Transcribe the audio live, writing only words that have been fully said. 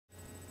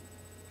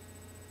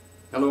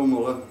Hello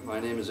Mulla, my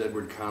name is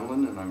Edward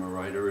Conlon and I'm a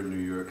writer in New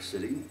York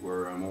City,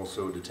 where I'm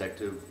also a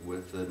detective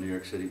with the New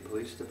York City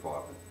Police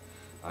Department.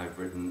 I've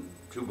written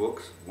two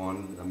books,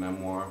 one a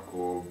memoir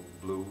called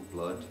Blue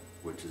Blood,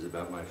 which is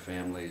about my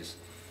family's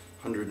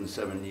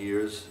 107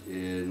 years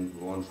in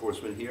law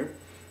enforcement here,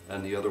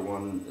 and the other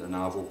one, a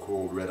novel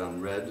called Red on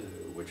Red,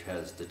 which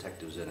has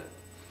detectives in it.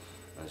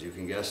 As you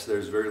can guess,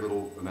 there's very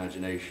little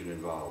imagination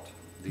involved.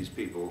 These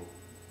people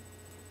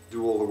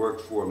do all the work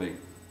for me.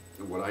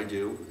 What I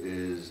do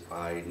is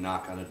I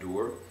knock on a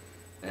door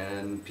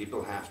and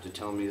people have to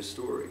tell me a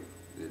story.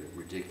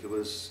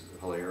 Ridiculous,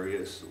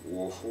 hilarious,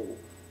 awful,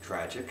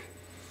 tragic,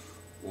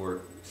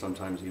 or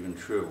sometimes even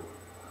true.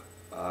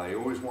 I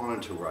always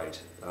wanted to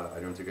write. I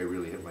don't think I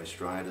really hit my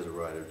stride as a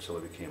writer until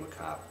I became a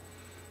cop.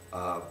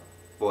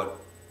 But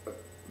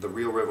the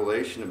real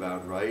revelation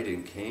about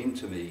writing came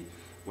to me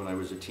when I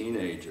was a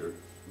teenager,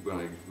 when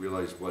I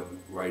realized what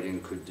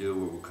writing could do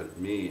or what could it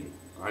mean.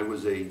 I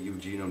was a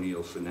Eugene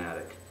O'Neill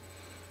fanatic.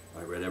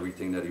 I read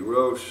everything that he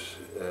wrote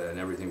and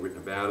everything written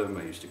about him.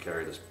 I used to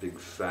carry this big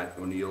fat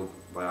O'Neill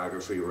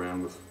biography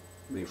around with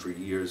me for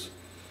years,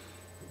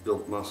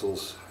 built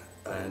muscles,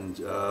 and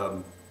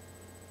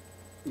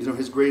you know,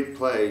 his great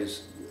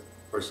plays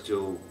are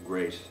still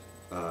great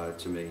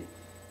to me.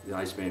 The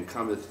Iceman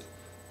Cometh,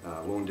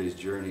 Long Day's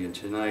Journey, and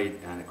Tonight,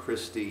 Anna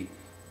Christie,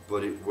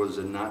 but it was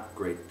a not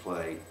great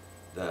play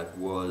that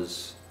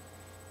was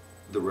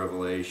the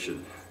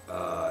revelation.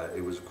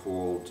 It was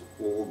called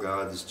All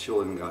God's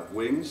Children Got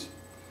Wings,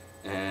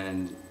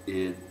 and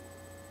it,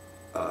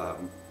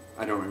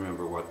 I don't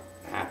remember what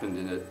happened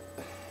in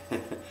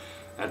it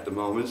at the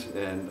moment,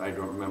 and I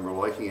don't remember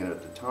liking it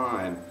at the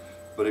time,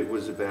 but it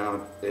was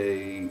about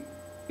a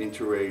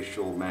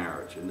interracial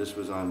marriage, and this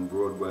was on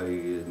Broadway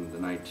in the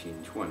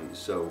 1920s,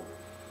 so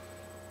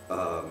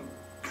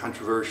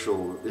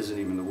controversial isn't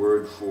even the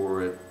word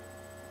for it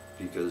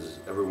because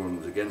everyone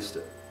was against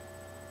it.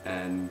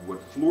 And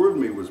what floored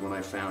me was when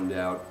I found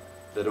out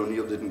that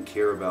O'Neill didn't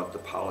care about the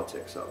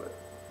politics of it.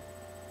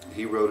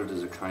 He wrote it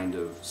as a kind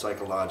of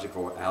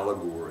psychological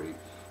allegory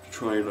to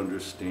try and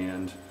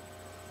understand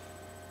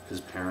his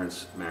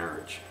parents'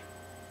 marriage.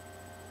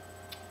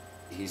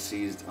 He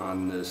seized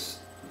on this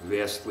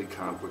vastly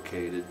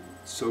complicated,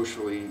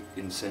 socially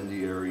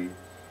incendiary,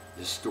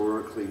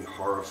 historically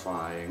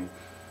horrifying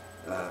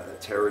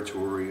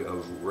territory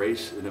of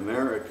race in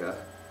America,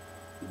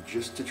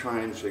 just to try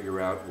and figure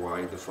out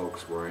why the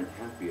folks weren't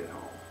happy at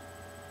home.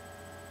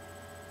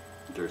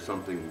 There's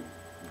something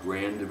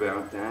grand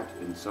about that,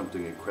 and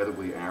something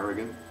incredibly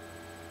arrogant,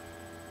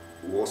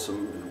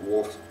 awesome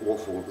and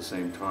awful at the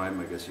same time,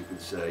 I guess you could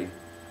say.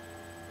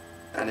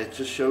 And it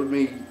just showed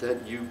me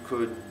that you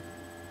could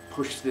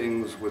push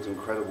things with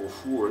incredible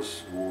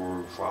force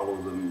or follow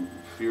them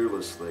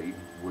fearlessly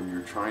when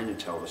you're trying to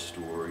tell a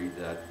story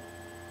that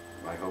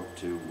I hope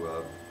to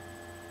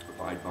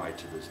abide by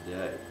to this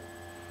day.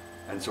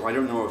 And so I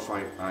don't know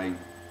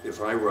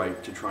if I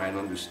write to try and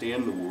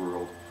understand the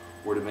world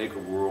or to make a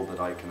world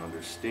that I can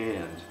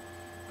understand,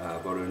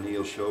 but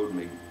O'Neill showed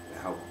me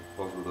how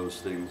both of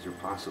those things are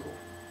possible.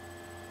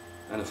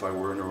 And if I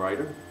weren't a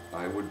writer,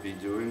 I would be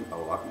doing a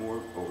lot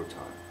more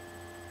overtime.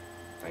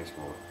 Thanks,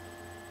 Mulla.